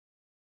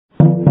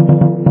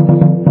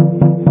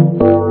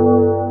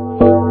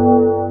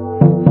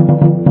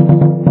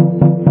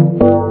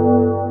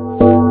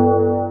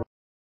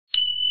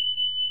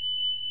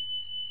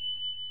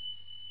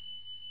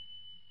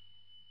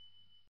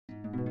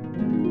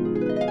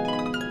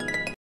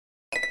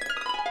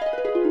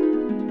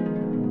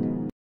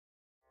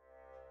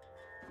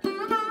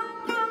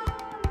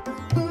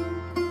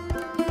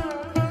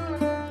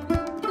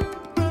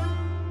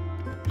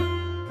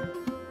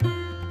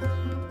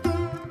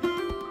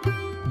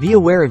Be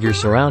aware of your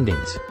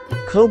surroundings.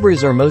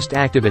 Cobras are most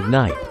active at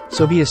night,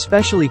 so be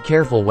especially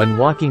careful when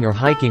walking or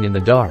hiking in the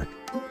dark.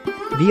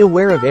 Be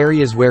aware of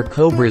areas where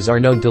cobras are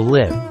known to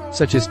live,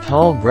 such as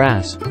tall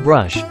grass,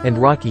 brush, and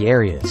rocky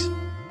areas.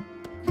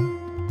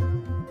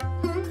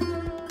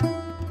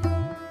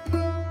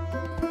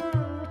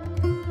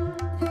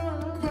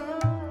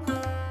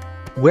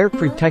 Wear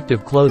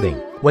protective clothing.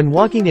 When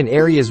walking in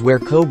areas where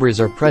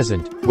cobras are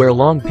present, wear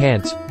long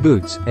pants,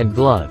 boots, and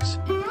gloves.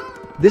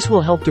 This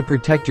will help to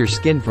protect your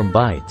skin from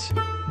bites.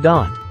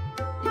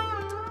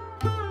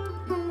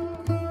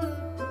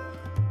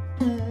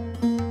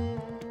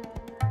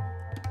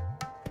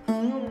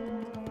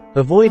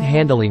 Avoid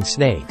handling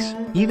snakes.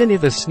 Even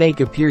if a snake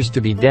appears to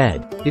be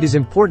dead, it is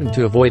important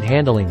to avoid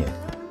handling it.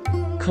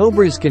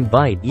 Cobras can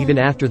bite even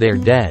after they are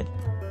dead.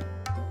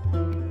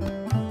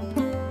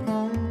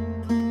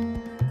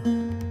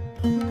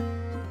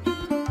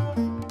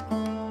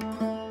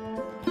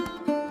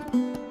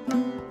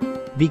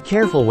 Be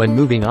careful when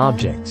moving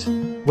objects.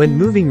 When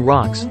moving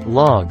rocks,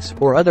 logs,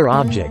 or other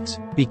objects,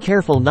 be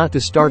careful not to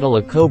startle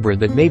a cobra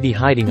that may be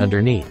hiding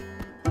underneath.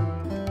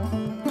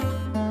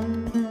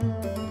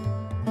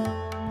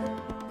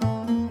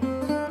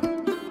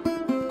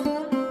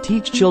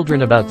 Teach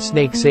children about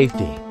snake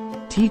safety.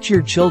 Teach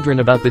your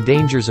children about the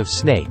dangers of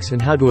snakes and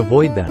how to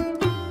avoid them.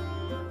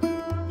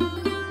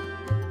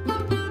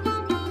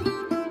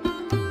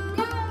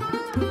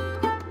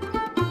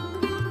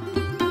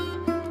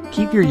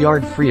 Keep your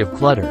yard free of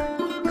clutter.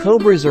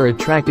 Cobras are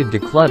attracted to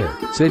clutter,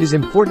 so it is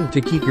important to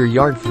keep your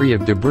yard free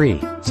of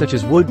debris, such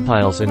as wood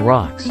piles and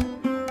rocks.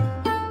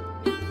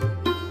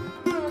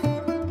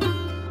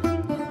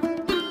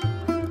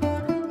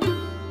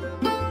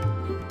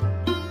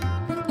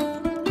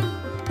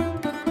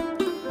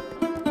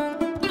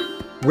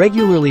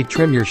 Regularly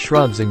trim your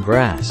shrubs and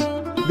grass.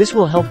 This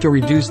will help to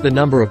reduce the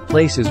number of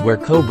places where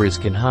cobras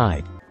can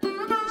hide.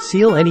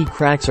 Seal any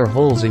cracks or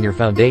holes in your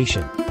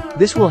foundation.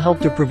 This will help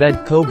to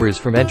prevent cobras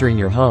from entering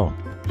your home.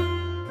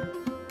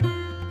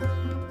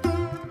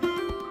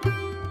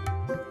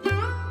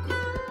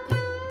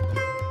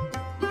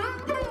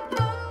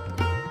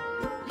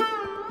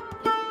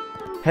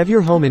 Have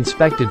your home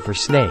inspected for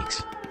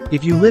snakes.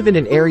 If you live in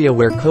an area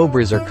where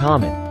cobras are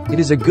common, it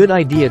is a good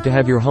idea to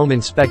have your home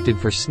inspected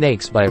for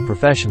snakes by a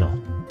professional.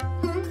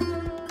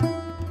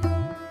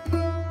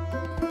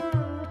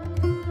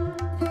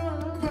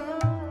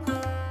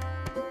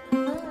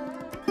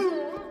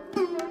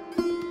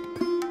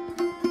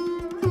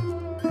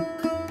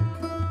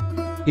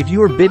 If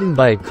you are bitten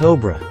by a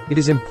cobra, it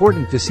is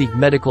important to seek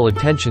medical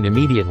attention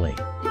immediately.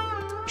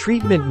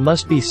 Treatment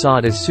must be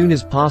sought as soon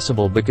as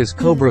possible because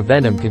cobra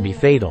venom can be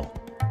fatal.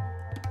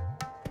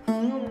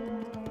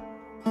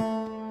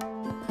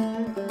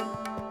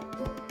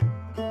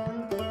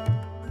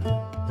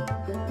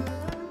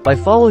 By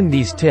following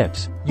these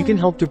tips, you can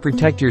help to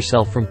protect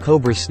yourself from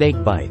cobra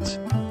snake bites.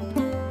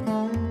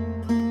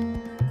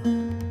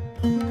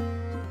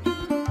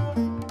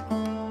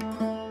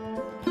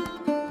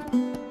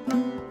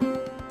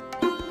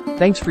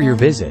 Thanks for your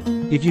visit.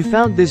 If you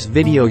found this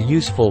video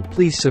useful,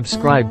 please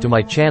subscribe to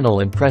my channel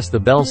and press the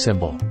bell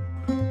symbol.